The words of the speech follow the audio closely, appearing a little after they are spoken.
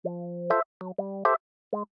Hi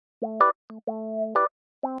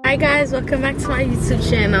guys, welcome back to my YouTube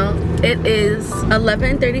channel. It is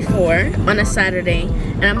 11:34 on a Saturday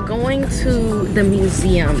and I'm going to the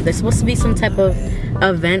museum. There's supposed to be some type of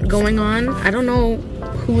event going on. I don't know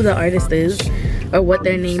who the artist is or what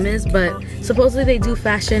their name is, but supposedly they do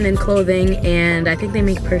fashion and clothing, and I think they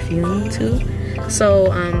make perfume too.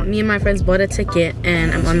 So me and my friends bought a ticket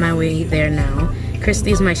and I'm on my way there now.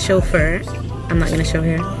 Christy's my chauffeur. I'm not gonna show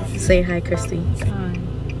her. Say hi, Christy. Hi.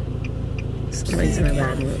 Somebody's in a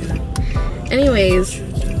bad mood. Anyways,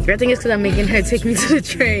 I think it's because I'm making her take me to the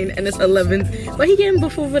train and it's 11. Why he getting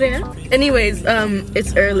buff over there? Anyways,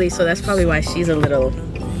 it's early, so that's probably why she's a little.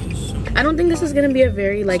 I don't think this is gonna be a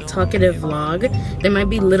very like talkative vlog. There might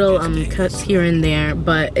be little cuts here and there,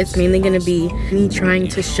 but it's mainly gonna be me trying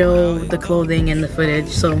to show the clothing and the footage.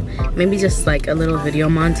 So maybe just like a little video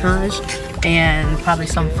montage and probably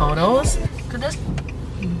some photos. Could this?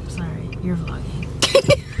 Sorry, you're vlogging.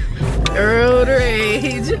 Road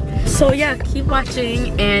rage. So yeah, keep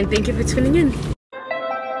watching and thank you for tuning in.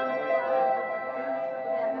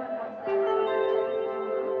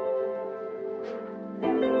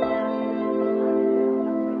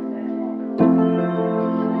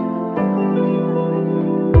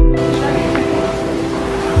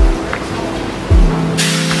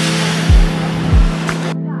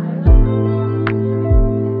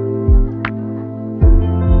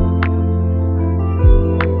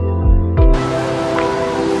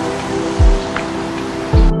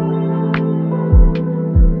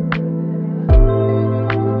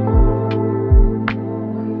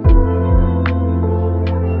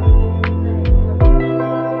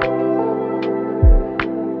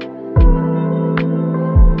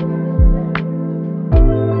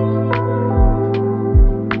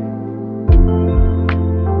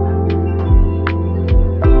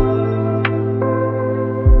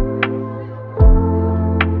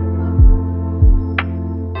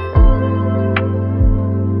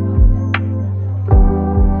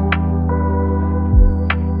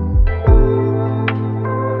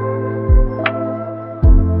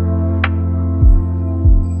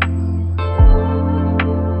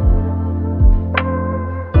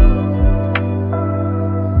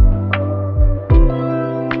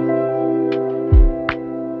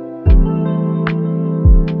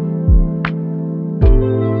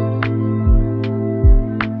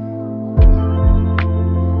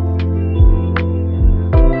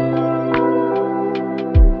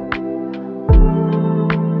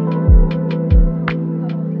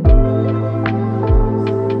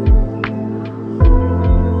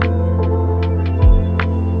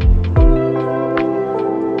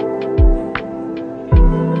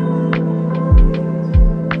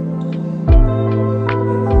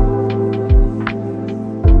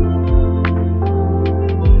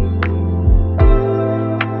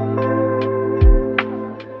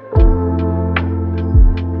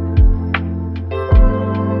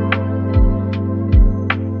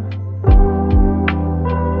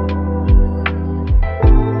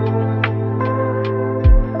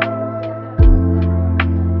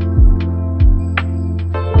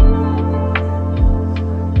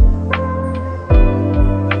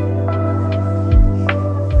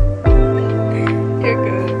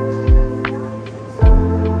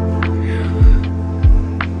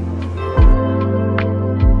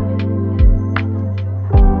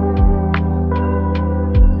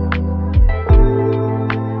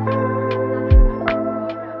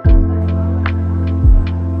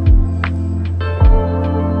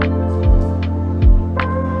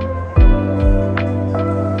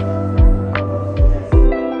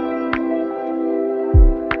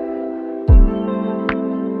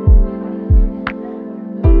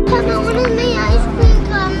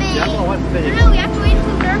 No, we have to wait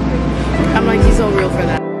until dark. I'm like, he's so real for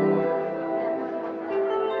that.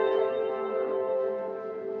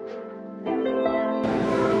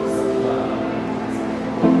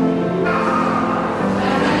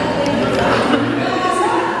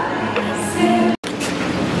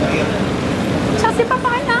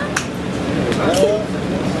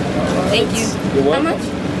 Thank you. You're welcome.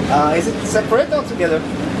 How much? Is it separate or together?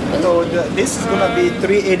 So this is gonna be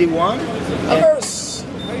 381. Of course.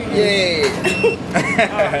 Yay!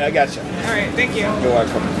 I got you. All right, thank you. You're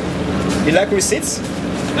welcome. You like receipts?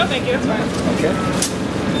 No, thank you. That's fine. Okay.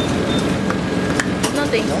 No,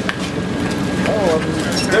 thank you. Oh,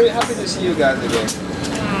 I'm very happy to see you guys again.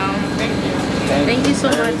 Thank you. Thank you so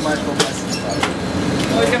very much. much for blessing us.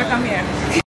 We're gonna come here.